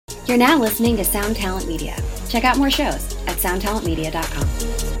You're now listening to Sound Talent Media. Check out more shows at soundtalentmedia.com.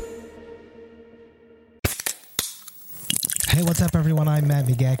 Hey, what's up, everyone? I'm Matt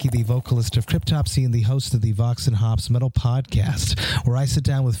Migaki, the vocalist of Cryptopsy and the host of the Vox and Hops Metal Podcast, where I sit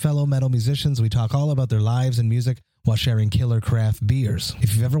down with fellow metal musicians. We talk all about their lives and music while sharing killer craft beers.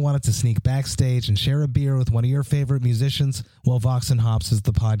 If you've ever wanted to sneak backstage and share a beer with one of your favorite musicians, well, Vox and Hops is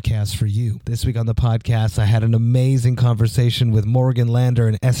the podcast for you. This week on the podcast, I had an amazing conversation with Morgan Lander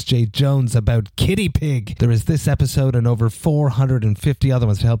and S.J. Jones about Kitty Pig. There is this episode and over 450 other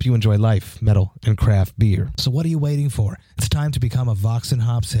ones to help you enjoy life, metal, and craft beer. So what are you waiting for? It's time to become a Vox and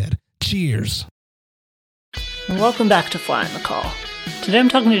Hops head. Cheers! Welcome back to Flying the Call. Today I'm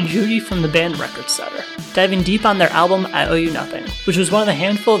talking to Judy from the band Record Setter, diving deep on their album I Owe You Nothing, which was one of the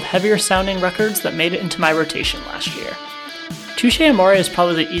handful of heavier sounding records that made it into my rotation last year. Touche Amore is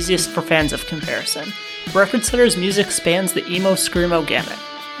probably the easiest for fans of comparison. Record Setter's music spans the emo-screamo gamut,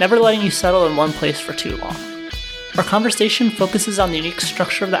 never letting you settle in one place for too long. Our conversation focuses on the unique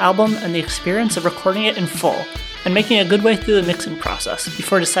structure of the album and the experience of recording it in full, and making a good way through the mixing process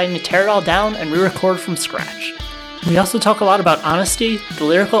before deciding to tear it all down and re-record from scratch. We also talk a lot about honesty, the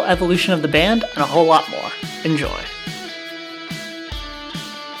lyrical evolution of the band, and a whole lot more. Enjoy.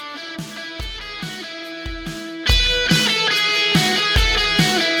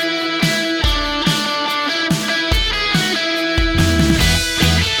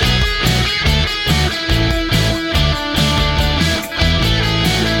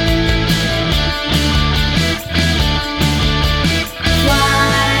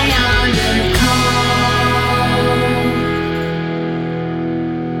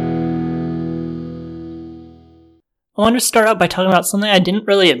 I wanted to start out by talking about something I didn't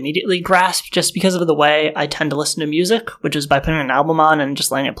really immediately grasp just because of the way I tend to listen to music, which is by putting an album on and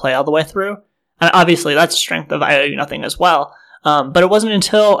just letting it play all the way through. And obviously that's the strength of I Owe You Nothing as well. But it wasn't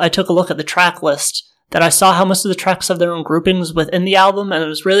until I took a look at the track list that I saw how most of the tracks have their own groupings within the album, and I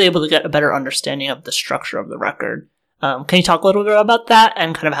was really able to get a better understanding of the structure of the record. Can you talk a little bit about that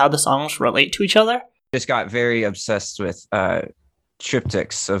and kind of how the songs relate to each other? Just got very obsessed with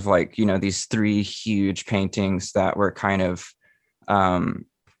triptychs of these three huge paintings that were kind of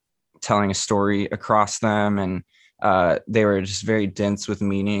telling a story across them, and they were just very dense with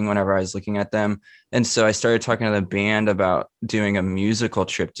meaning whenever I was looking at them. And so I started talking to the band about doing a musical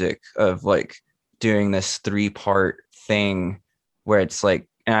triptych of doing this 3-part thing where it's and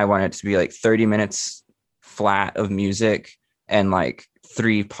I want it to be 30 minutes flat of music and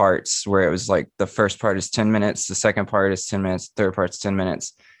 3 parts where it was the first part is 10 minutes, the second part is 10 minutes, third part's 10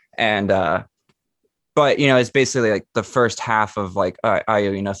 minutes. And, but it's basically the first half of I Owe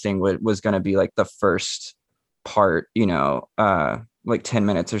You Nothing was going to be the first part, 10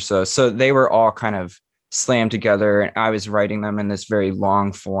 minutes or so. So they were all kind of slammed together, and I was writing them in this very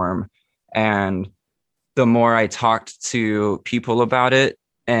long form. And the more I talked to people about it,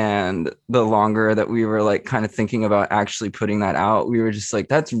 and the longer that we were kind of thinking about actually putting that out, we were just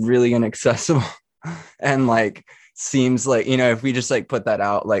that's really inaccessible. And seems if we just put that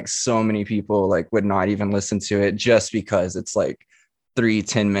out, so many people would not even listen to it just because it's 3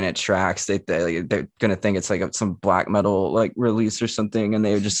 10-minute tracks. They're gonna think it's some black metal release or something, and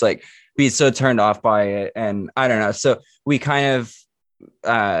they would just be so turned off by it. And I don't know, so we kind of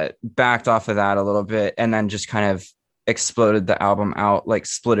backed off of that a little bit, and then just kind of exploded the album out,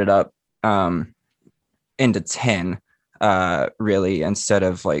 split it up into 10 really, instead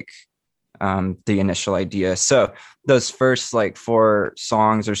of the initial idea. So those first 4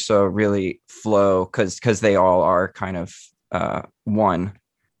 songs or so really flow because they all are kind of one.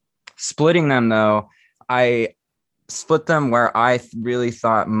 Splitting them though, I split them where I really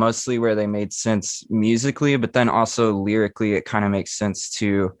thought mostly where they made sense musically, but then also lyrically it kind of makes sense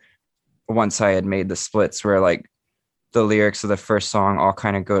too once I had made the splits, where the lyrics of the first song all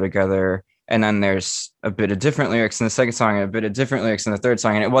kind of go together, and then there's a bit of different lyrics in the second song and a bit of different lyrics in the third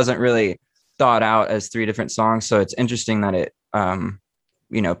song, and it wasn't really thought out as 3 different songs. So it's interesting that it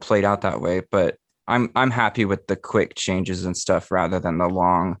played out that way. But I'm happy with the quick changes and stuff rather than the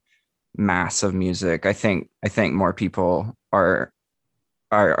long mass of music. I think more people are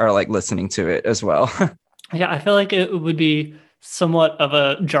listening to it as well. Yeah, I feel like it would be somewhat of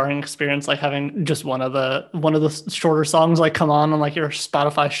a jarring experience, having just one of the shorter songs come on your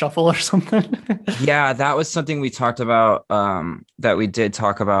Spotify shuffle or something. Yeah, that was something we talked about, that we did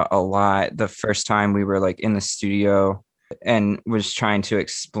talk about a lot the first time we were in the studio, and was trying to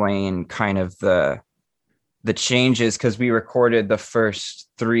explain kind of the changes, because we recorded the first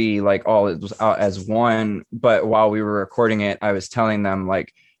 3 all it was out as one, but while we were recording it I was telling them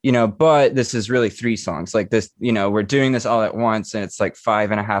but this is really 3 songs like this, we're doing this all at once and it's like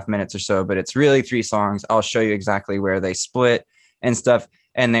 5.5 minutes or so, but it's really 3 songs. I'll show you exactly where they split and stuff.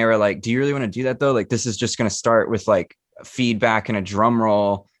 And they were like, do you really want to do that though? Like, this is just going to start with like feedback and a drum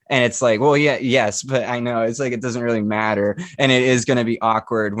roll. And it's like, well, yeah, yes, but I know it's like, it doesn't really matter. And it is going to be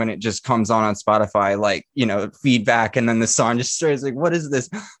awkward when it just comes on Spotify, like, feedback. And then the song just starts like, what is this?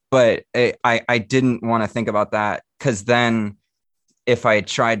 But I didn't want to think about that, because then if I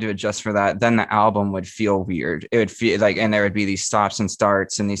tried to adjust for that, then the album would feel weird. It would feel like, and there would be these stops and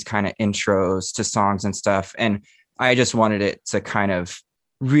starts and these kind of intros to songs and stuff. And I just wanted it to kind of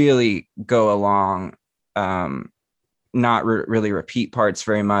really go along, not really repeat parts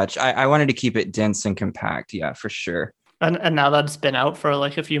very much. I wanted to keep it dense and compact. Yeah, for sure. And now that it's been out for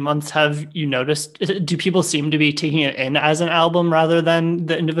like a few months, have you noticed, do people seem to be taking it in as an album rather than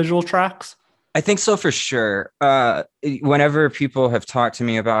the individual tracks? I think so, for sure. Whenever people have talked to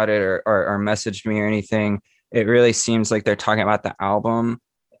me about it or messaged me or anything, it really seems like they're talking about the album,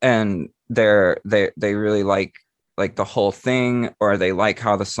 and they really like the whole thing, or they like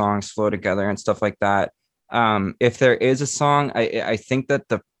how the songs flow together and stuff like that. If there is a song, I think that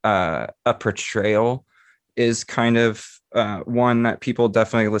a portrayal is kind of one that people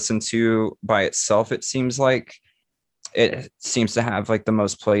definitely listen to by itself. It seems like it seems to have like the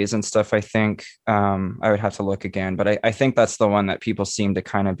most plays and stuff. I think I would have to look again, but I think that's the one that people seem to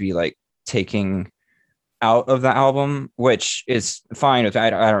kind of be like taking out of the album, which is fine. I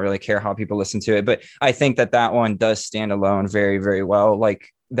don't really care how people listen to it, but I think that one does stand alone very, very well. Like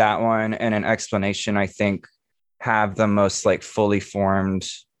that one and An Explanation, I think, have the most like fully formed,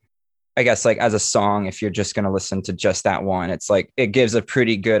 I guess, like as a song. If you're just going to listen to just that one, it's like it gives a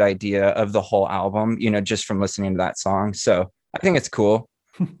pretty good idea of the whole album, just from listening to that song. So I think it's cool.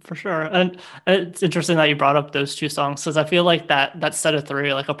 For sure. And it's interesting that you brought up those 2 songs, because I feel like that set of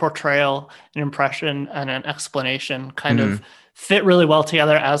 3, like a portrayal, an impression, and an explanation, kind of fit really well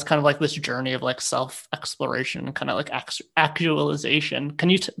together as kind of like this journey of like self-exploration, kind of like actualization. Can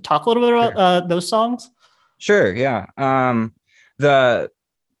you talk a little bit about those songs? Sure. Yeah.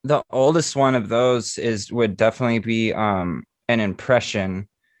 The oldest one of those would definitely be An Impression.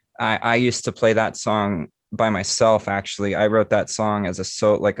 I used to play that song by myself. Actually, I wrote that song as a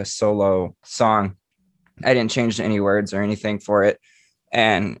solo song. I didn't change any words or anything for it,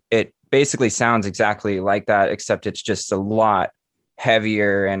 and it basically sounds exactly like that, except it's just a lot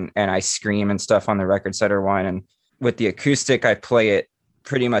heavier, and I scream and stuff on the Record Setter one. And with the acoustic, I play it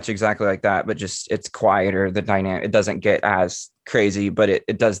pretty much exactly like that, but just it's quieter. The dynamic, it doesn't get as crazy, but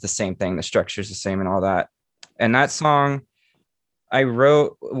it does the same thing. The structure is the same and all that. And that song I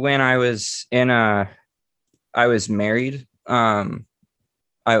wrote when I was I was married. I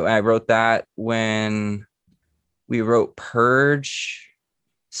wrote that when we wrote Purge.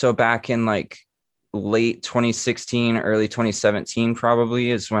 So back in like late 2016, early 2017,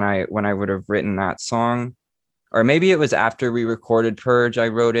 probably is when I would have written that song. Or maybe it was after we recorded Purge, I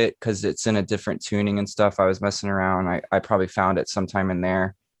wrote it, because it's in a different tuning and stuff. I was messing around. I probably found it sometime in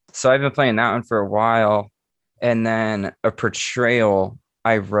there. So I've been playing that one for a while. And then A Portrayal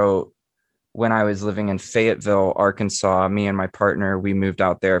I wrote when I was living in Fayetteville, Arkansas. Me and my partner, we moved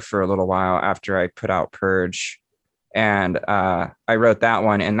out there for a little while after I put out Purge. And I wrote that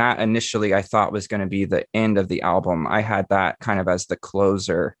one. And that initially I thought was going to be the end of the album. I had that kind of as the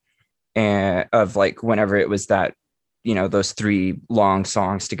closer, and of like whenever it was that, those 3 long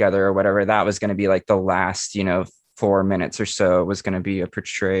songs together or whatever, that was going to be like the last, 4 minutes or so was going to be A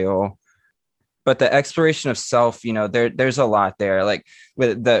Portrayal. But the exploration of self, there's a lot there. Like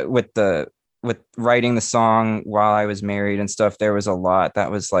with writing the song while I was married and stuff, there was a lot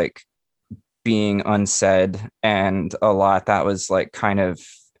that was like being unsaid, and a lot that was like kind of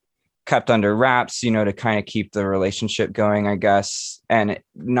kept under wraps, to kind of keep the relationship going, I guess. And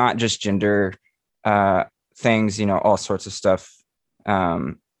not just gender things, all sorts of stuff,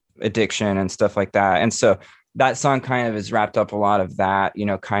 addiction and stuff like that. And so that song kind of is wrapped up a lot of that,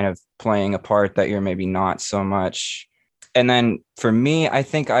 kind of playing a part that you're maybe not so much. And then for me, I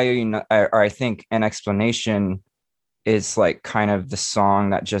think I think An Explanation is like kind of the song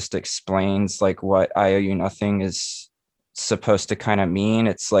that just explains like what I Owe You Nothing is supposed to kind of mean.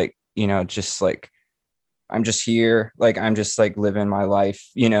 It's like, just like, I'm just here, like I'm just like living my life,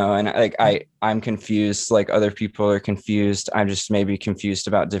 and like I'm confused, like other people are confused. I'm just maybe confused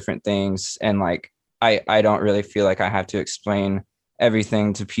about different things, and like I don't really feel like I have to explain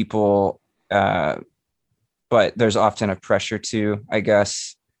everything to people, but there's often a pressure to, I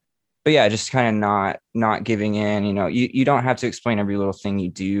guess. But yeah, just kind of not giving in. You don't have to explain every little thing you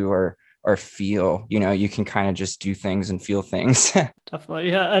do or or feel, you can kind of just do things and feel things. Definitely.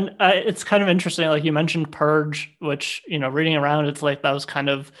 Yeah. And it's kind of interesting. Like you mentioned Purge, which, reading around, it's like that was kind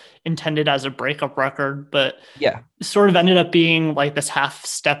of intended as a breakup record, but Yeah, sort of ended up being like this half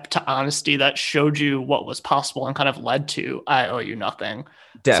step to honesty that showed you what was possible and kind of led to I Owe You Nothing.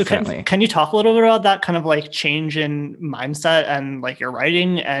 definitely. So can you talk a little bit about that kind of like change in mindset and like your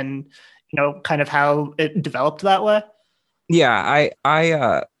writing and, kind of how it developed that way? Yeah,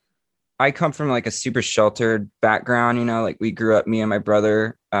 I come from like a super sheltered background, like we grew up, me and my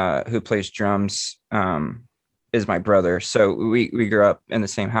brother, who plays drums, is my brother. So we grew up in the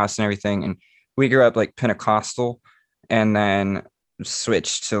same house and everything. And we grew up like Pentecostal and then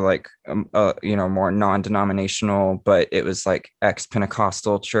switched to like, more non-denominational, but it was like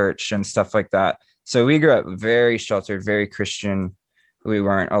ex-Pentecostal church and stuff like that. So we grew up very sheltered, very Christian. We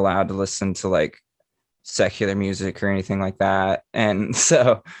weren't allowed to listen to like secular music or anything like that. And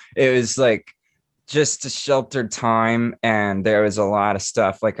so it was like just a sheltered time. And there was a lot of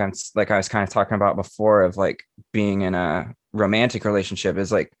stuff like I was kind of talking about before of like being in a romantic relationship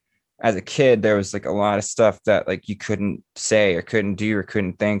is like, as a kid, there was like a lot of stuff that like you couldn't say or couldn't do or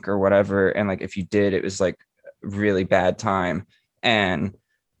couldn't think or whatever. And like, if you did, it was like really bad time. And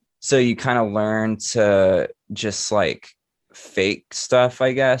so you kind of learn to just like fake stuff,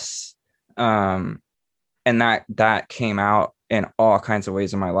 I guess. And that came out in all kinds of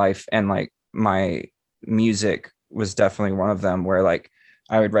ways in my life. And like my music was definitely one of them where like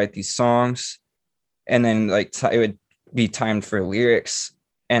I would write these songs and then like it would be timed for lyrics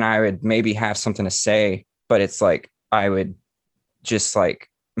and I would maybe have something to say, but it's like I would just like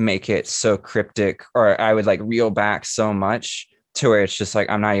make it so cryptic, or I would like reel back so much to where it's just like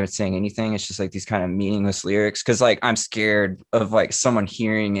I'm not even saying anything. It's just like these kind of meaningless lyrics because like I'm scared of like someone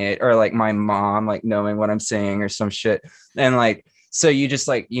hearing it or like my mom like knowing what I'm saying or some shit. And like so you just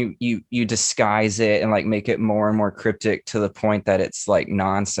like you disguise it and like make it more and more cryptic to the point that it's like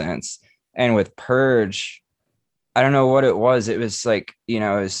nonsense. And with Purge, I don't know what it was. It was like,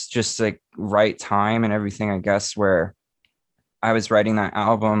 it's just like right time and everything, I guess, where I was writing that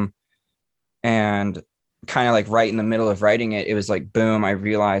album and kind of like right in the middle of writing it, it was like, boom, I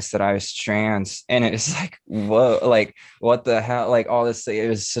realized that I was trans. And it was like, whoa, like what the hell? Like all this, it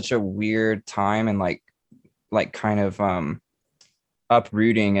was such a weird time and like kind of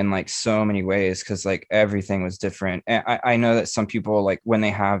uprooting in like so many ways because like everything was different. And I know that some people like when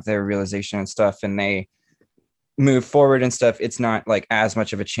they have their realization and stuff and they move forward and stuff, it's not like as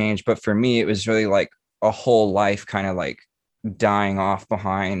much of a change. But for me, it was really like a whole life kind of like dying off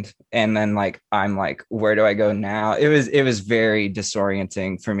behind. And then like I'm like, where do I go now? It was very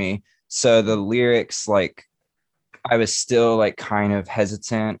disorienting for me. So the lyrics, like I was still like kind of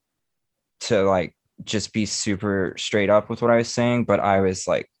hesitant to like just be super straight up with what I was saying, but I was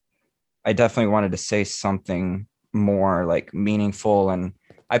like, I definitely wanted to say something more like meaningful, and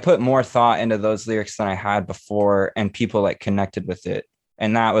I put more thought into those lyrics than I had before, and people like connected with it.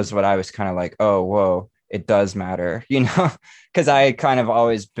 And that was what I was kind of like, oh, whoa, it does matter, because I had kind of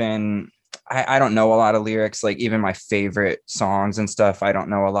always been, I don't know a lot of lyrics, like even my favorite songs and stuff, I don't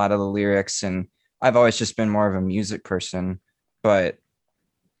know a lot of the lyrics, and I've always just been more of a music person. But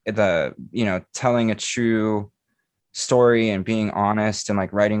telling a true story and being honest and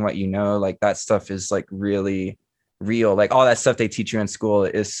like writing what like that stuff is like really real. Like all that stuff they teach you in school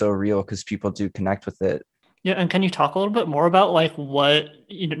is so real because people do connect with it. Yeah. And can you talk a little bit more about like what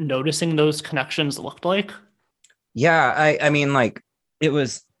noticing those connections looked like? Yeah, I mean, like it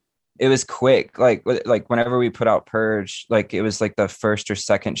was quick. Like whenever we put out Purge, like it was like the first or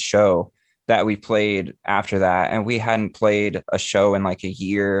second show that we played after that, and we hadn't played a show in like a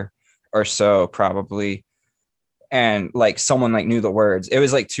year or so probably. And like someone like knew the words. It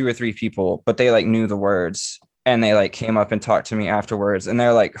was like 2 or 3 people, but they like knew the words, and they like came up and talked to me afterwards, and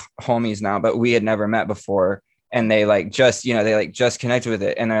they're like homies now, but we had never met before. And they like just they like just connected with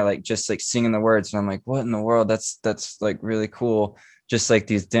it, and they're like just like singing the words, and I'm like, what in the world? That's like really cool. Just like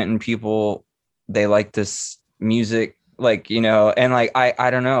these Denton people, they like this music, like, and like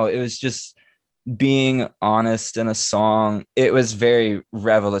I don't know, it was just being honest in a song. It was very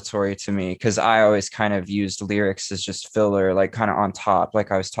revelatory to me because I always kind of used lyrics as just filler, like kind of on top,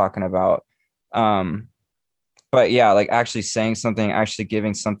 like I was talking about. But yeah, like actually saying something, actually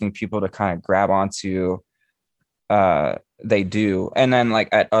giving something people to kind of grab onto, they do. And then like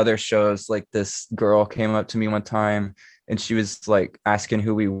at other shows, like this girl came up to me one time and she was like asking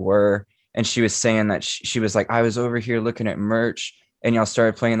who we were, and she was saying that she was like, I was over here looking at merch and y'all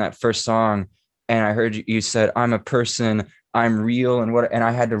started playing that first song, and I heard you said, I'm a person I'm real and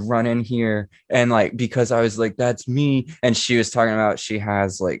I had to run in here and like because I was like that's me, and she was talking about she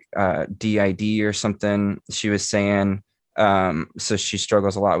has like DID or something she was saying, so she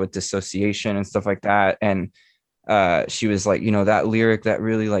struggles a lot with dissociation and stuff like that, and she was like, you know, that lyric that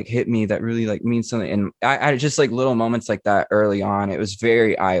really like hit me, that really like means something. And I just like little moments like that early on, it was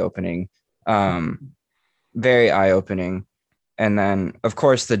very eye-opening, very eye-opening. And then of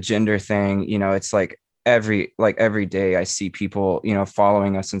course the gender thing, you know, it's like every day I see people, you know,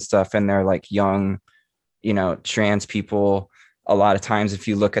 following us and stuff, and they're like young, you know, trans people. A lot of times if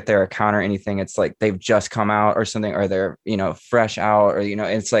you look at their account or anything, it's like they've just come out or something, or they're, you know, fresh out, or, you know,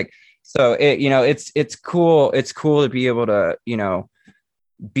 it's like, so it, you know, it's cool. It's cool to be able to, you know,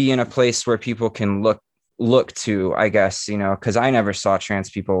 be in a place where people can look to, I guess, you know, because I never saw trans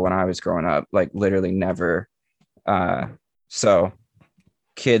people when I was growing up, like literally never. So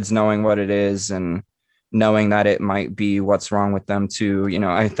kids knowing what it is and knowing that it might be what's wrong with them too, you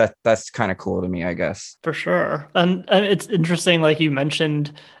know, that's kind of cool to me, I guess. For sure. And it's interesting, like you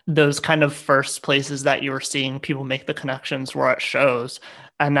mentioned, those kind of first places that you were seeing people make the connections were at shows.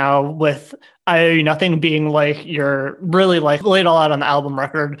 And now with I Owe You Nothing being like you're really like laid all out on the album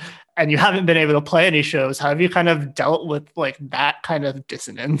record and you haven't been able to play any shows, how have you kind of dealt with like that kind of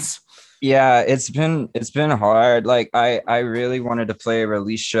dissonance? Yeah, it's been hard. Like I really wanted to play a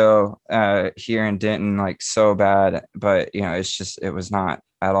release show here in Denton like so bad, but you know, it was not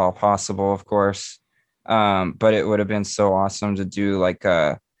at all possible, of course. But it would have been so awesome to do like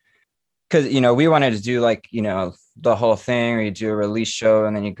because you know, we wanted to do like, you know, the whole thing, or you do a release show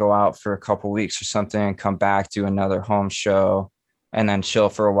and then you go out for a couple weeks or something and come back, do another home show and then chill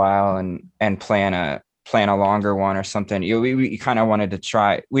for a while and plan a longer one or something. We kind of wanted to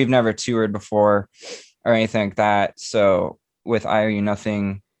try. We've never toured before or anything like that. So with I Owe You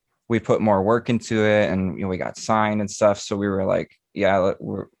Nothing, we put more work into it, and you know, we got signed and stuff. So we were like, yeah,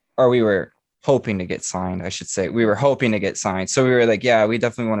 we were hoping to get signed, I should say. We were hoping to get signed. So we were like, yeah, we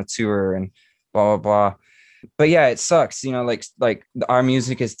definitely want to tour and blah, blah, blah. But yeah, it sucks, you know, like our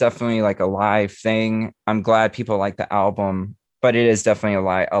music is definitely like a live thing. I'm glad people like the album, but it is definitely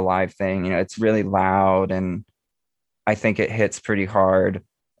a live thing. You know, it's really loud and I think it hits pretty hard.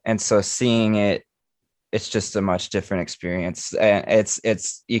 And so seeing it, it's just a much different experience. And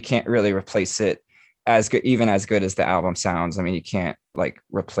it's, you can't really replace it as good, even as good as the album sounds. I mean, you can't like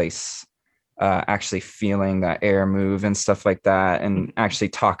replace actually feeling that air move and stuff like that, and actually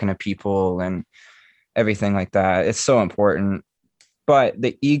talking to people and everything like that. It's so important. But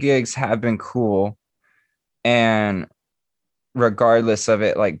the e-gigs have been cool. And regardless of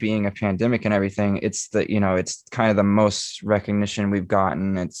it like being a pandemic and everything, it's it's kind of the most recognition we've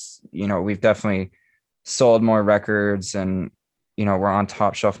gotten. It's, you know, we've definitely sold more records, and you know, we're on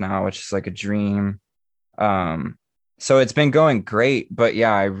Top Shelf now, which is like a dream. So it's been going great, but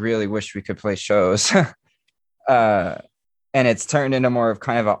yeah, I really wish we could play shows. And it's turned into more of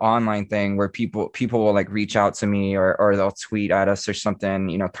kind of an online thing where people will like reach out to me or they'll tweet at us or something,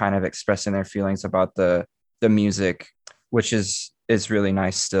 you know, kind of expressing their feelings about the music, which is really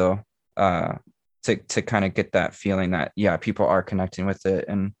nice still, to kind of get that feeling that, yeah, people are connecting with it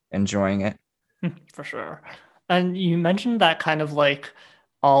and enjoying it. For sure. And you mentioned that kind of like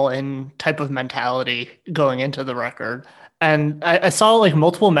all in type of mentality going into the record. And I saw like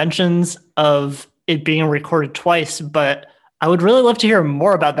multiple mentions of it being recorded twice, but I would really love to hear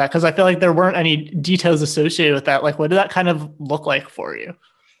more about that, because I feel like there weren't any details associated with that. Like, what did that kind of look like for you?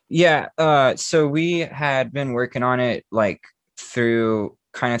 Yeah. So we had been working on it like through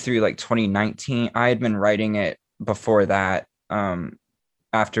like 2019. I had been writing it before that.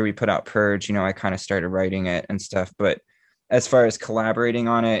 After we put out Purge, you know, I kind of started writing it and stuff. But as far as collaborating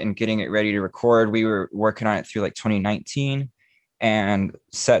on it and getting it ready to record, we were working on it through like 2019 and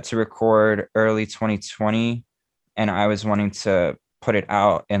set to record early 2020. And I was wanting to put it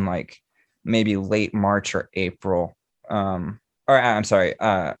out in like maybe late March or April. Or I'm sorry,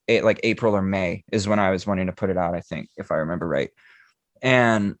 like April or May is when I was wanting to put it out, I think, if I remember right.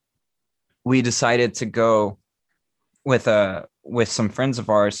 And we decided to go with some friends of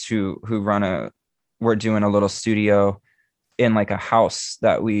ours who we're doing a little studio in like a house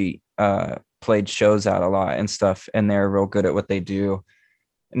that we played shows at a lot and stuff, and they're real good at what they do,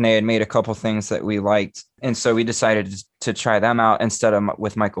 and they had made a couple things that we liked, and so we decided to try them out instead of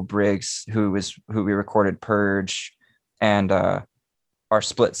with Michael Briggs, who we recorded Purge and our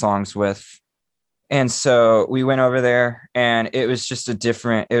split songs with. And so we went over there, and it was just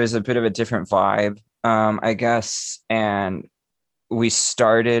it was a bit of a different vibe, I guess. And we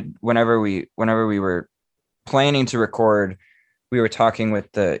started whenever we were planning to record, we were talking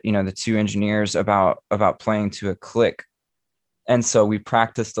with the two engineers about playing to a click And so we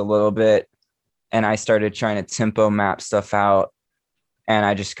practiced a little bit, and I started trying to tempo map stuff out. And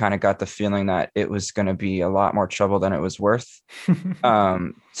I just kind of got the feeling that it was going to be a lot more trouble than it was worth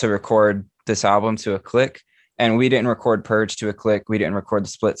to record this album to a click. And we didn't record Purge to a click. We didn't record the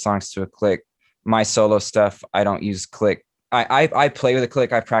split songs to a click. My solo stuff, I don't use click. I play with a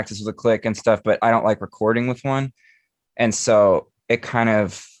click. I practice with a click and stuff, but I don't like recording with one. And so it kind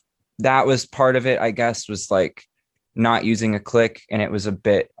of, that was part of it, I guess, was like not using a click. And it was a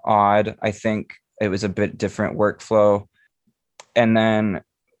bit odd. I think it was a bit different workflow. And then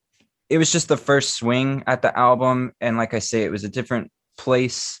it was just the first swing at the album. And like I say, it was a different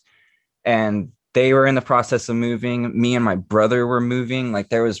place. And they were in the process of moving. Me and my brother were moving. Like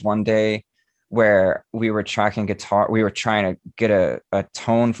there was one day where we were tracking guitar. We were trying to get a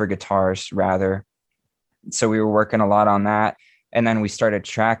tone for guitars rather. So we were working a lot on that. And then we started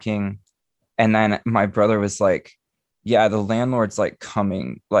tracking. And then my brother was like, yeah, the landlord's like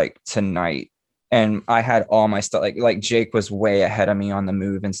coming like tonight. And I had all my stuff, like Jake was way ahead of me on the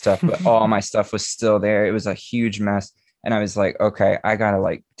move and stuff, but all my stuff was still there. It was a huge mess. And I was like, okay, I gotta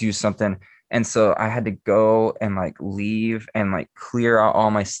like do something. And so I had to go and like leave and like clear out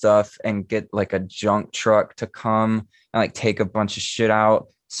all my stuff and get like a junk truck to come and like take a bunch of shit out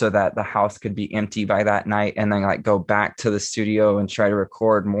so that the house could be empty by that night. And then like go back to the studio and try to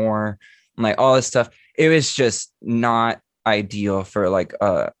record more and like all this stuff. It was just not ideal for like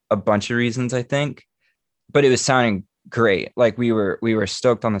a bunch of reasons, I think, but it was sounding great. Like we were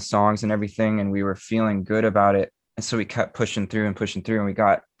stoked on the songs and everything, and we were feeling good about it. And so we kept pushing through, and we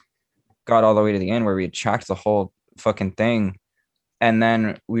got all the way to the end where we had tracked the whole fucking thing. And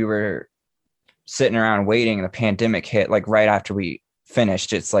then we were sitting around waiting, and the pandemic hit like right after we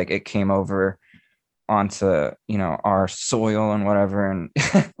finished. It's like it came over onto, you know, our soil and whatever, and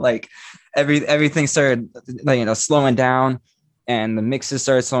like everything started, you know, slowing down, and the mixes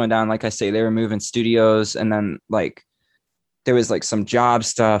started slowing down. Like I say, they were moving studios, and then like there was like some job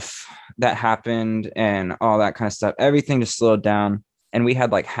stuff that happened and all that kind of stuff. Everything just slowed down, and we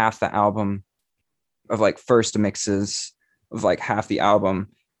had like half the album of like first mixes of like half the album,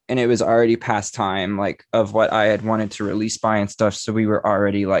 and it was already past time like of what I had wanted to release by and stuff. So we were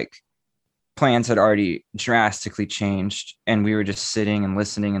already like, plans had already drastically changed, and we were just sitting and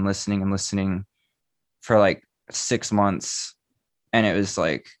listening for like 6 months. And it was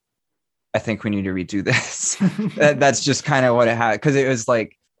like, I think we need to redo this. That's just kind of what it had. Cause it was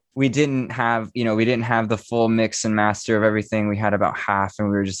like, we didn't have the full mix and master of everything. We had about half, and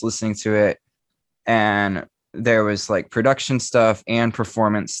we were just listening to it. And there was like production stuff and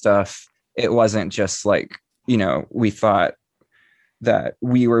performance stuff. It wasn't just like, you know, we thought that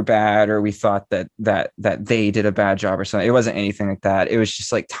we were bad, or we thought that they did a bad job or something. It wasn't anything like that. It was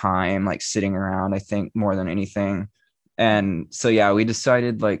just like time, like sitting around, I think, more than anything. And so, yeah, we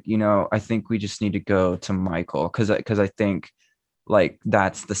decided like, you know, I think we just need to go to Michael. Cause I think like,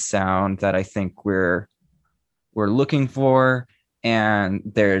 that's the sound that I think we're looking for. And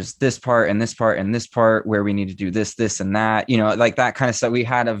there's this part and this part and this part where we need to do this and that, you know, like that kind of stuff. We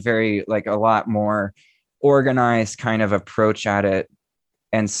had a very, like a lot more organized kind of approach at it.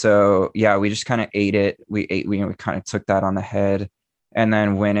 And so, yeah, we just kind of ate it. We kind of took that on the head, and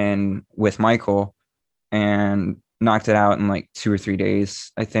then went in with Michael and knocked it out in like 2 or 3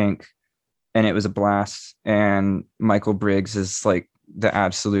 days, I think. And it was a blast. And Michael Briggs is like the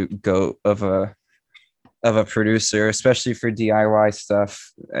absolute goat of a producer, especially for DIY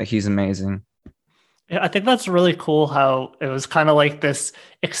stuff. He's amazing. Yeah, I think that's really cool how it was kind of like this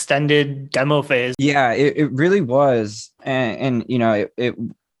extended demo phase. Yeah, it really was. And you know,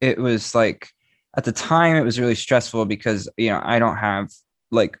 it was like, at the time it was really stressful because, you know, I don't have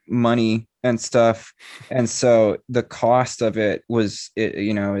like money and stuff. And so the cost of it was,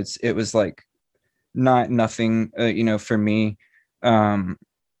 it was like nothing, you know, for me.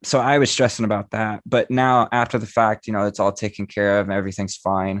 So I was stressing about that. But now after the fact, you know, it's all taken care of and everything's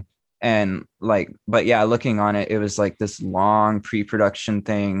fine. And like, but yeah, looking on it, it was like this long pre-production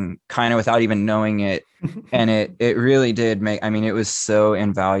thing, kind of without even knowing it. And it really did make, I mean, it was so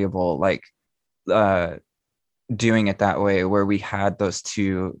invaluable, like doing it that way, where we had those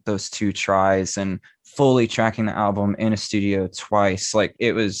two tries and fully tracking the album in a studio twice. Like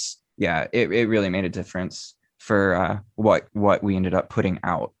it was, yeah, it really made a difference for what we ended up putting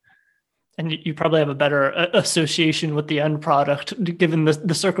out. And you probably have a better association with the end product, given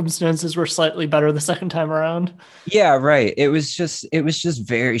the circumstances were slightly better the second time around. Yeah, right. It was just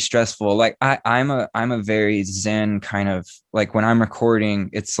very stressful. Like I'm a very zen kind of, like when I'm recording,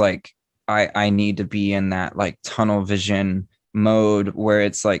 it's like I need to be in that like tunnel vision mode where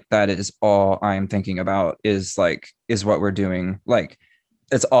it's like that is all I'm thinking about is what we're doing. Like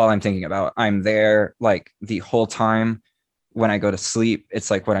it's all I'm thinking about. I'm there like the whole time. When I go to sleep,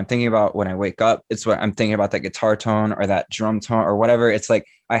 it's like what I'm thinking about. When I wake up, it's what I'm thinking about, that guitar tone or that drum tone or whatever. It's like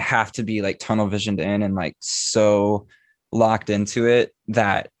I have to be like tunnel visioned in and like so locked into it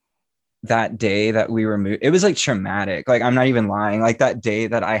that day that we were it was like traumatic. Like I'm not even lying. Like that day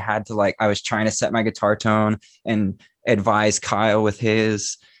that I had to I was trying to set my guitar tone and advise Kyle with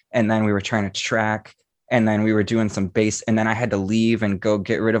his, and then we were trying to track, and then we were doing some bass, and then I had to leave and go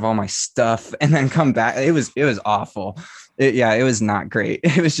get rid of all my stuff and then come back. It was awful. It was not great.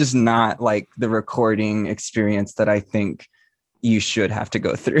 It was just not like the recording experience that I think you should have to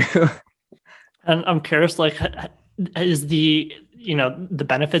go through. And I'm curious, like, is the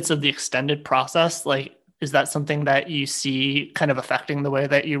benefits of the extended process, like, is that something that you see kind of affecting the way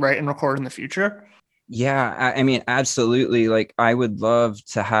that you write and record in the future? Yeah, I mean, absolutely. Like, I would love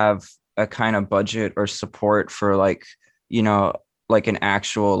to have a kind of budget or support for like an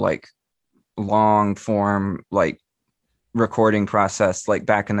actual like long form like recording process like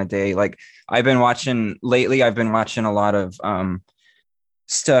back in the day. Like I've been watching a lot of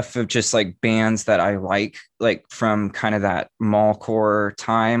stuff of just like bands that I like from kind of that mallcore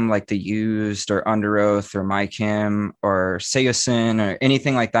time, like The Used or Under Oath or My Kim or Seosin or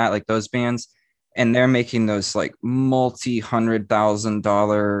anything like that, like those bands. And they're making those like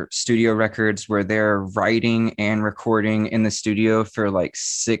multi-$100,000 studio records where they're writing and recording in the studio for like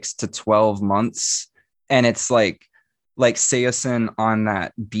 6 to 12 months. And it's like Seosin on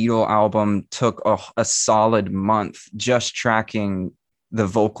that Beatle album took a solid month just tracking the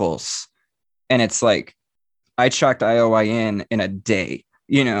vocals. And it's like, I tracked IOIN in a day.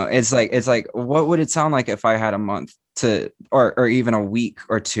 It's like, what would it sound like if I had a month to, or even a week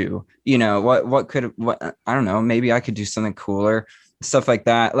or two? What I don't know, maybe I could do something cooler, stuff like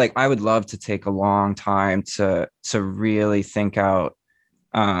that. Like I would love to take a long time to really think out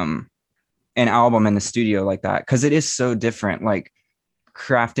an album in the studio like that, because it is so different. Like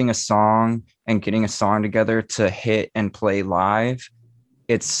crafting a song and getting a song together to hit and play live,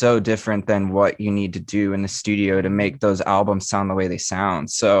 it's so different than what you need to do in the studio to make those albums sound the way they sound.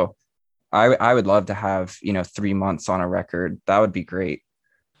 So I would love to have 3 months on a record. That would be great.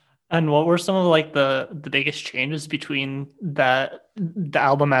 And what were some of like the biggest changes between the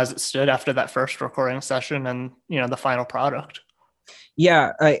album as it stood after that first recording session and the final product?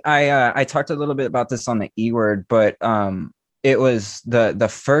 Yeah, I talked a little bit about this on the E-Word, but it was the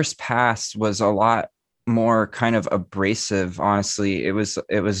first pass was a lot more kind of abrasive. Honestly, it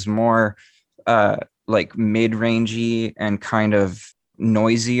was more like mid-rangey and kind of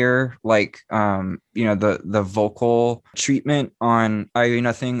noisier. Like the vocal treatment on I Do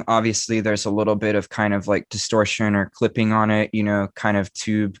Nothing, obviously there's a little bit of kind of like distortion or clipping on it, kind of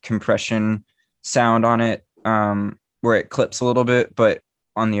tube compression sound on it, where it clips a little bit. But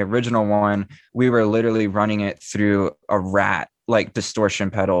on the original one, we were literally running it through a rat like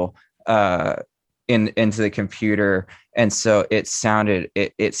distortion pedal into the computer, and so it sounded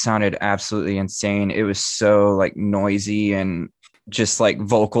absolutely insane. It was so like noisy and just like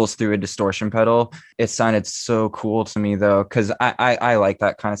vocals through a distortion pedal. It sounded so cool to me though, because I like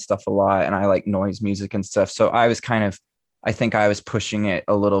that kind of stuff a lot, and I like noise music and stuff. So I think I was pushing it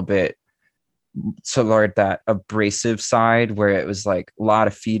a little bit toward that abrasive side, where it was like a lot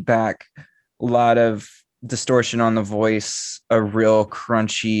of feedback, a lot of distortion on the voice, a real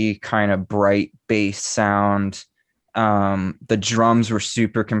crunchy kind of bright bass sound. The drums were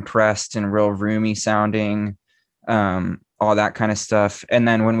super compressed and real roomy sounding, all that kind of stuff. And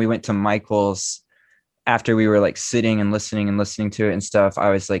then when we went to Michael's, after we were like sitting and listening to it and stuff, I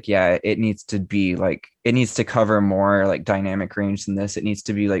was like, yeah, it needs to cover more like dynamic range than this. It needs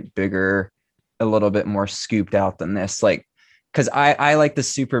to be like bigger, a little bit more scooped out than this. Like, because I like the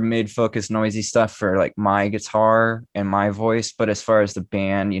super mid-focused noisy stuff for like my guitar and my voice, but as far as the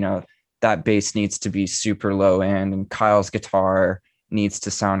band, that bass needs to be super low end, and Kyle's guitar needs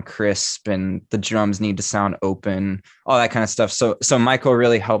to sound crisp, and the drums need to sound open, all that kind of stuff. So Michael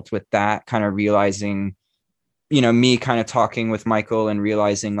really helped with that, kind of realizing, me kind of talking with Michael and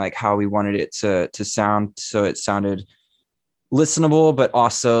realizing like how we wanted it to sound, so it sounded listenable but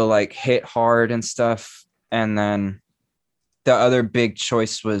also like hit hard and stuff. And then the other big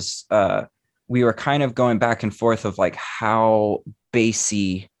choice was we were kind of going back and forth of like how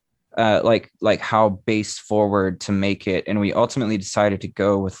bassy, like how bass forward to make it, and we ultimately decided to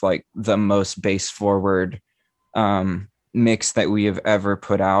go with like the most bass forward mix that we have ever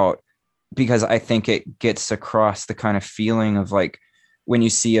put out, because I think it gets across the kind of feeling of like when you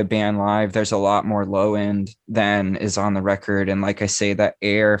see a band live, there's a lot more low end than is on the record. And like I say, that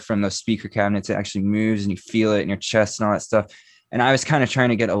air from those speaker cabinets, it actually moves and you feel it in your chest and all that stuff. And I was kind of trying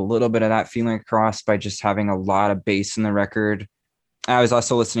to get a little bit of that feeling across by just having a lot of bass in the record. I was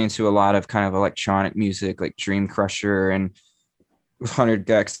also listening to a lot of kind of electronic music like Dream Crusher and 100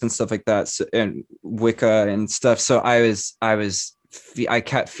 gecs and stuff like that, so, and Wicca and stuff. So I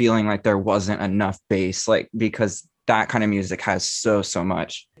kept feeling like there wasn't enough bass, like, because that kind of music has so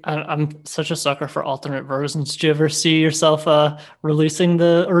much. I'm such a sucker for alternate versions. Did you ever see yourself releasing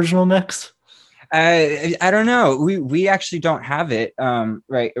the original mix? I don't know. We actually don't have it.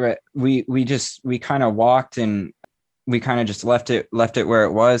 Right. We kind of walked and we kind of just left it where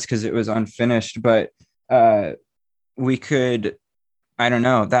it was because it was unfinished. But we could, I don't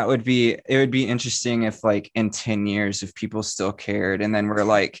know. It would be interesting if like in 10 years, if people still cared, and then we're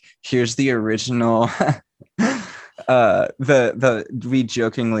like, here's the original. We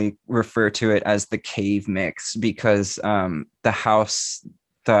jokingly refer to it as the cave mix because the house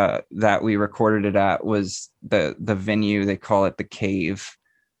that we recorded it at was the venue. They call it the Cave.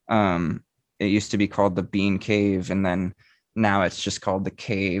 It used to be called the Bean Cave, and then now it's just called the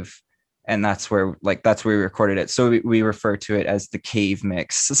Cave. And that's where we recorded it. So we refer to it as the cave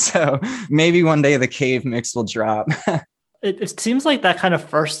mix. So maybe one day the cave mix will drop. It seems like that kind of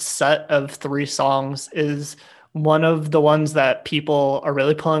first set of 3 songs is one of the ones that people are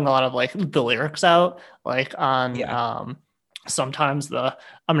really pulling a lot of like the lyrics out, like on sometimes the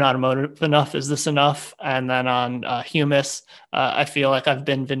I'm not emotive enough, is this enough? And then on Humus, I feel like I've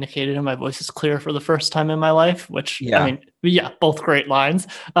been vindicated and my voice is clear for the first time in my life, which I mean, both great lines.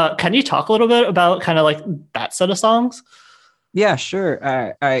 Can you talk a little bit about kind of like that set of songs? Yeah, sure.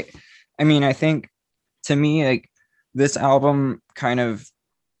 I mean, I think to me, like this album kind of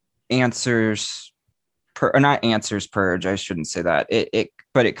not answers Purge. I shouldn't say that.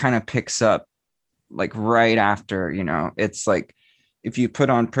 But it kind of picks up like right after, it's like if you put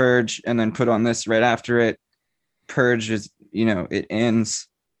on Purge and then put on this right after it, Purge is, it ends.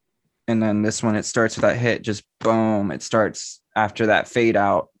 And then this one, it starts with that hit, just boom. It starts after that fade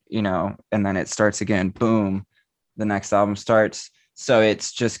out, and then it starts again, boom. The next album starts. So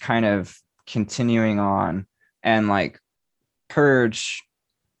it's just kind of continuing on. And like Purge,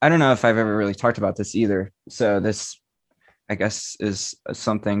 I don't know if I've ever really talked about this either. So this, I guess, is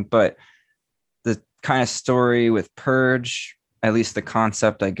something, but the kind of story with Purge, at least the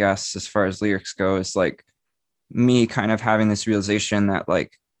concept, I guess, as far as lyrics go, is like me kind of having this realization that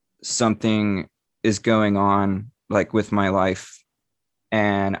like something is going on like with my life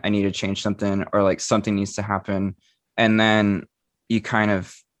and I need to change something, or like something needs to happen. And then you kind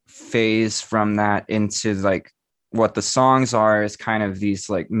of phase from that into like what the songs are is kind of these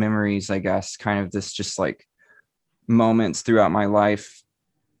like memories, I guess, kind of this just like moments throughout my life.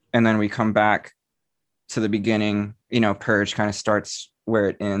 And then we come back to the beginning, Purge kind of starts where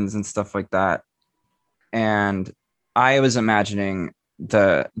it ends and stuff like that. And I was imagining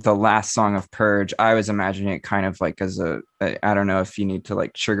the last song of Purge, I was imagining it kind of like as I don't know if you need to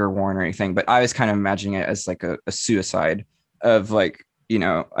like trigger warn or anything, but I was kind of imagining it as like a suicide of like,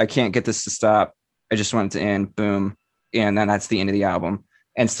 I can't get this to stop. I just want it to end, boom. And then that's the end of the album.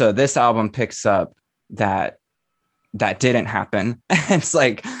 And so this album picks up that didn't happen. It's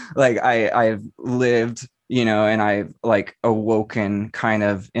like I've lived, and I've like awoken kind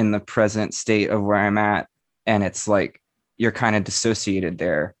of in the present state of where I'm at. And it's like, you're kind of dissociated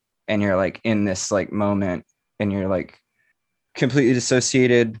there and you're like in this like moment and you're like completely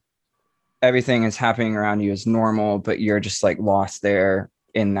dissociated. Everything is happening around you is normal, but you're just like lost there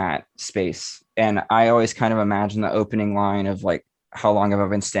in that space. And I always kind of imagine the opening line of like, how long have I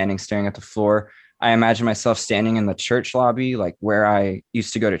been standing staring at the floor? I imagine myself standing in the church lobby, like where I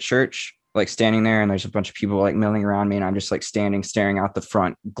used to go to church, like standing there, and there's a bunch of people like milling around me, and I'm just like standing, staring out the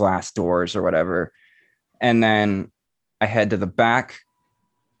front glass doors or whatever. And then I head to the back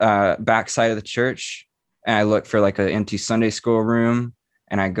side of the church, and I look for like an empty Sunday school room,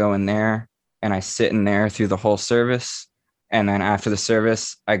 and I go in there and I sit in there through the whole service. And then after the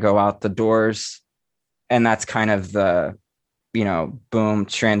service, I go out the doors, and that's kind of the, boom,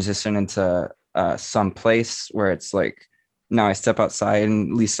 transition into some place where it's like, now I step outside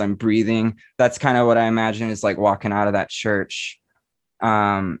and at least I'm breathing. That's kind of what I imagine is like walking out of that church.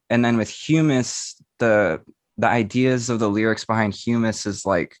 And then with Humus, the ideas of the lyrics behind Humus is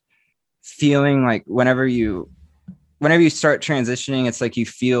like feeling like whenever you start transitioning, it's like you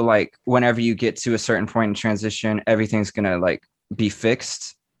feel like whenever you get to a certain point in transition, everything's gonna like be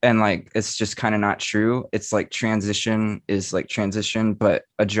fixed. And like, it's just kind of not true. It's like transition is like transition, but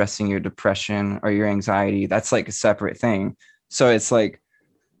addressing your depression or your anxiety, that's like a separate thing. So it's like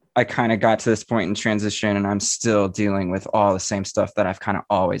I kind of got to this point in transition and I'm still dealing with all the same stuff that I've kind of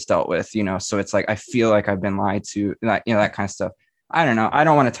always dealt with, you know? So it's like, I feel like I've been lied to, that, you know, that kind of stuff. I don't know. I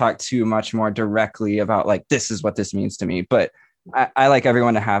don't want to talk too much more directly about like, this is what this means to me, but I like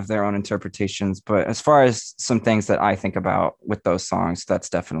everyone to have their own interpretations. But as far as some things that I think about with those songs, that's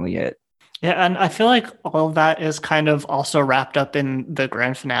definitely it. Yeah, and I feel like all of that is kind of also wrapped up in the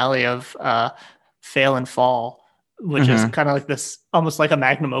grand finale of Fail and Fall, which is kind of like this, almost like a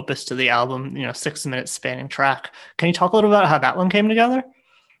magnum opus to the album, 6 minute spanning track. Can you talk a little about how that one came together?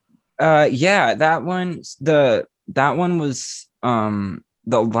 Yeah, that one was the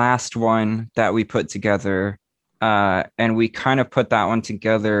last one that we put together. And we kind of put that one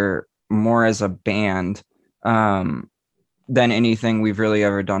together more as a band than anything we've really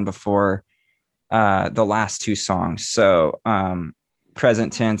ever done before. The last two songs. So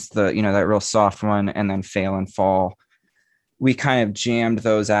Present Tense, that real soft one, and then Fail and Fall. We kind of jammed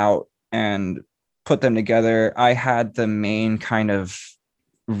those out and put them together. I had the main kind of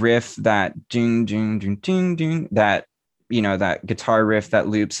riff, that ding, ding, ding, ding, ding, that, that guitar riff that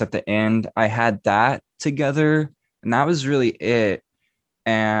loops at the end. I had that together and that was really it.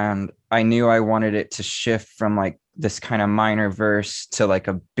 And I knew I wanted it to shift from like this kind of minor verse to like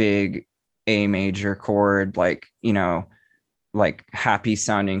a big A major chord, like, like happy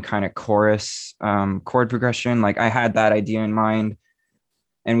sounding kind of chorus chord progression. Like I had that idea in mind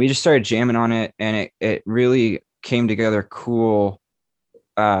and we just started jamming on it, and it really came together cool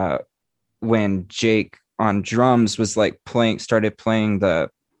when Jake on drums was like started playing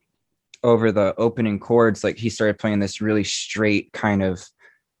over the opening chords. Like he started playing this really straight kind of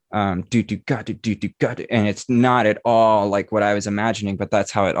do got it, and it's not at all like what I was imagining, but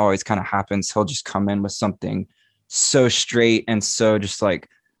that's how it always kind of happens. He'll just come in with something so straight and so just like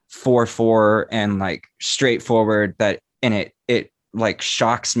 4/4 and like straightforward and it like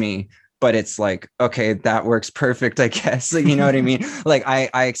shocks me, but it's like, okay, that works perfect, I guess. Like, you know what I mean? Like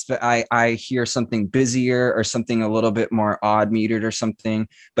I expect I hear something busier or something a little bit more odd metered or something,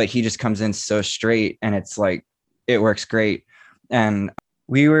 but he just comes in so straight and it's like it works great. And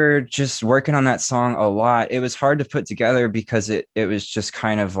we were just working on that song a lot. It was hard to put together because it was just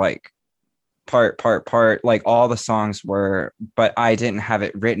kind of like part, like all the songs were, but I didn't have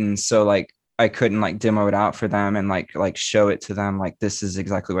it written. So like I couldn't like demo it out for them and like show it to them. Like, this is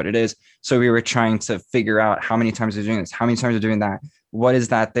exactly what it is. So we were trying to figure out how many times we're doing this, how many times we're doing that. What is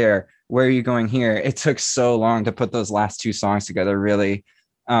that there? Where are you going here? It took so long to put those last two songs together, really.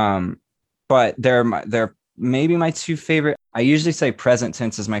 But they're maybe my two favorite. I usually say Present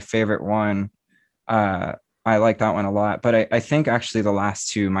Tense is my favorite one. I like that one a lot, but I think actually the last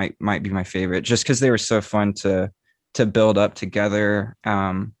two might be my favorite, just because they were so fun to build up together.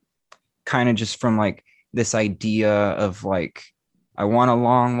 Kind of just from like this idea of like, I want a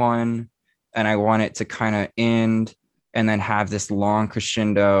long one and I want it to kind of end and then have this long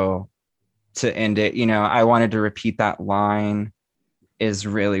crescendo to end it. I wanted to repeat that line is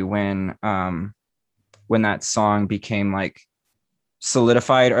really when that song became like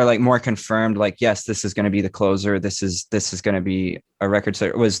solidified or like more confirmed, like, yes, this is going to be the closer. This is going to be a record. So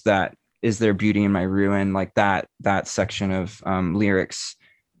it was that, is there beauty in my ruin? Like that section of lyrics.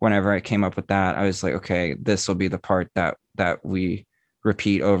 Whenever I came up with that, I was like, okay, this will be the part that we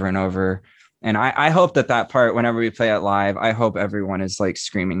repeat over and over. And I hope that part, whenever we play it live, I hope everyone is like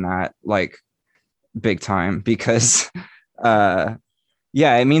screaming that like big time, because yeah,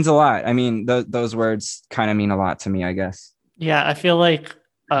 it means a lot. I mean, those words kind of mean a lot to me, I guess. Yeah, I feel like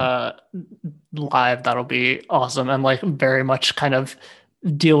live, that'll be awesome, and like very much kind of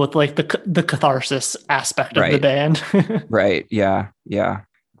deal with like the catharsis aspect of the band. Right. Yeah.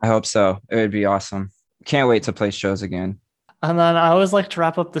 I hope so. It would be awesome. Can't wait to play shows again. And then I always like to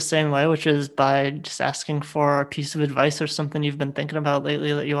wrap up the same way, which is by just asking for a piece of advice or something you've been thinking about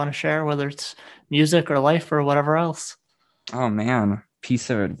lately that you want to share, whether it's music or life or whatever else. Oh man,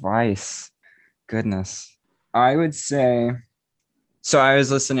 piece of advice. Goodness. I would say, so I was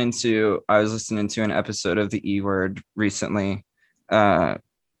listening to an episode of The E Word recently. Not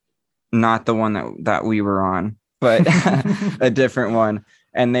the one that we were on, but a different one.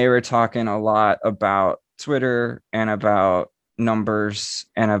 And they were talking a lot about Twitter and about numbers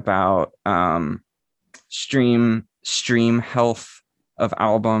and about stream health of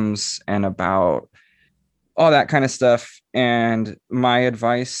albums and about all that kind of stuff. And my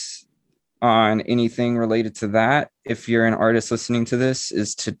advice on anything related to that, if you're an artist listening to this,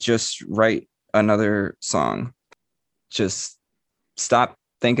 is to just write another song. Just stop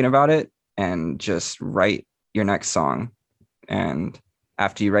thinking about it and just write your next song. And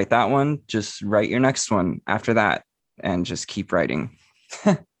after you write that one, just write your next one after that. and just keep writing.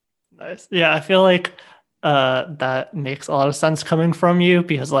 Nice. Yeah, I feel like that makes a lot of sense coming from you,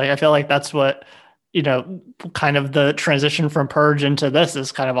 because like I feel like that's what, you know, kind of the transition from Purge into this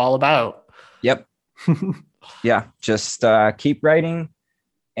is kind of all about. Yep. Yeah, just keep writing,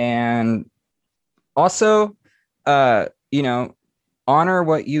 and also you know, honor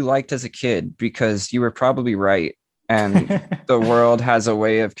what you liked as a kid, because you were probably right, and the world has a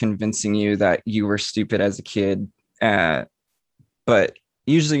way of convincing you that you were stupid as a kid, but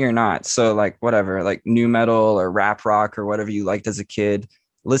usually you're not. So like whatever, like nu metal or rap rock or whatever you liked as a kid,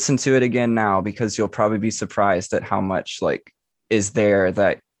 listen to it again now, because you'll probably be surprised at how much like is there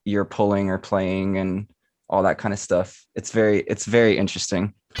that you're pulling or playing and all that kind of stuff. It's very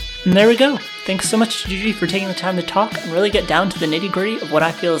interesting. And there we go. Thanks so much to Judy for taking the time to talk and really get down to the nitty-gritty of what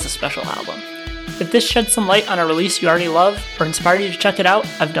I feel is a special album. If this sheds some light on a release you already love or inspired you to check it out,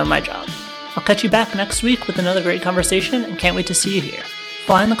 I've done my job. I'll catch you back next week with another great conversation, and can't wait to see you here.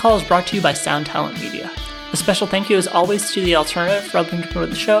 Fly on the Call is brought to you by Sound Talent Media. A special thank you as always to The Alternative for helping to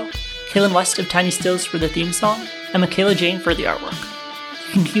promote the show, Kaylin West of Tiny Stills for the theme song, and Michaela Jane for the artwork.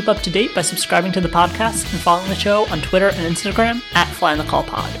 You can keep up to date by subscribing to the podcast and following the show on Twitter and Instagram at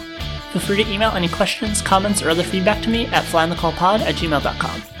FlyOnTheCallPod. Feel free to email any questions, comments, or other feedback to me at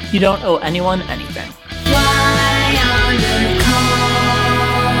flyonthecallpod@gmail.com. You don't owe anyone anything. Fly on the call.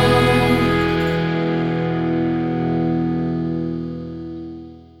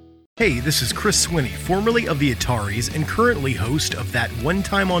 Hey, this is Chris Swinney, formerly of the Ataris and currently host of That One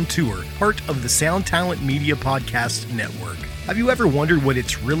Time on Tour, part of the Sound Talent Media Podcast Network. Have you ever wondered what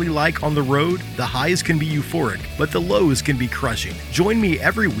it's really like on the road? The highs can be euphoric, but the lows can be crushing. Join me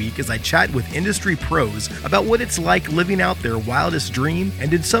every week as I chat with industry pros about what it's like living out their wildest dream,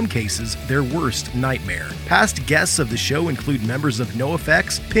 and in some cases, their worst nightmare. Past guests of the show include members of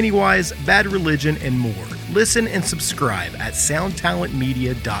NoFX, Pennywise, Bad Religion, and more. Listen and subscribe at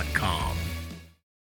soundtalentmedia.com.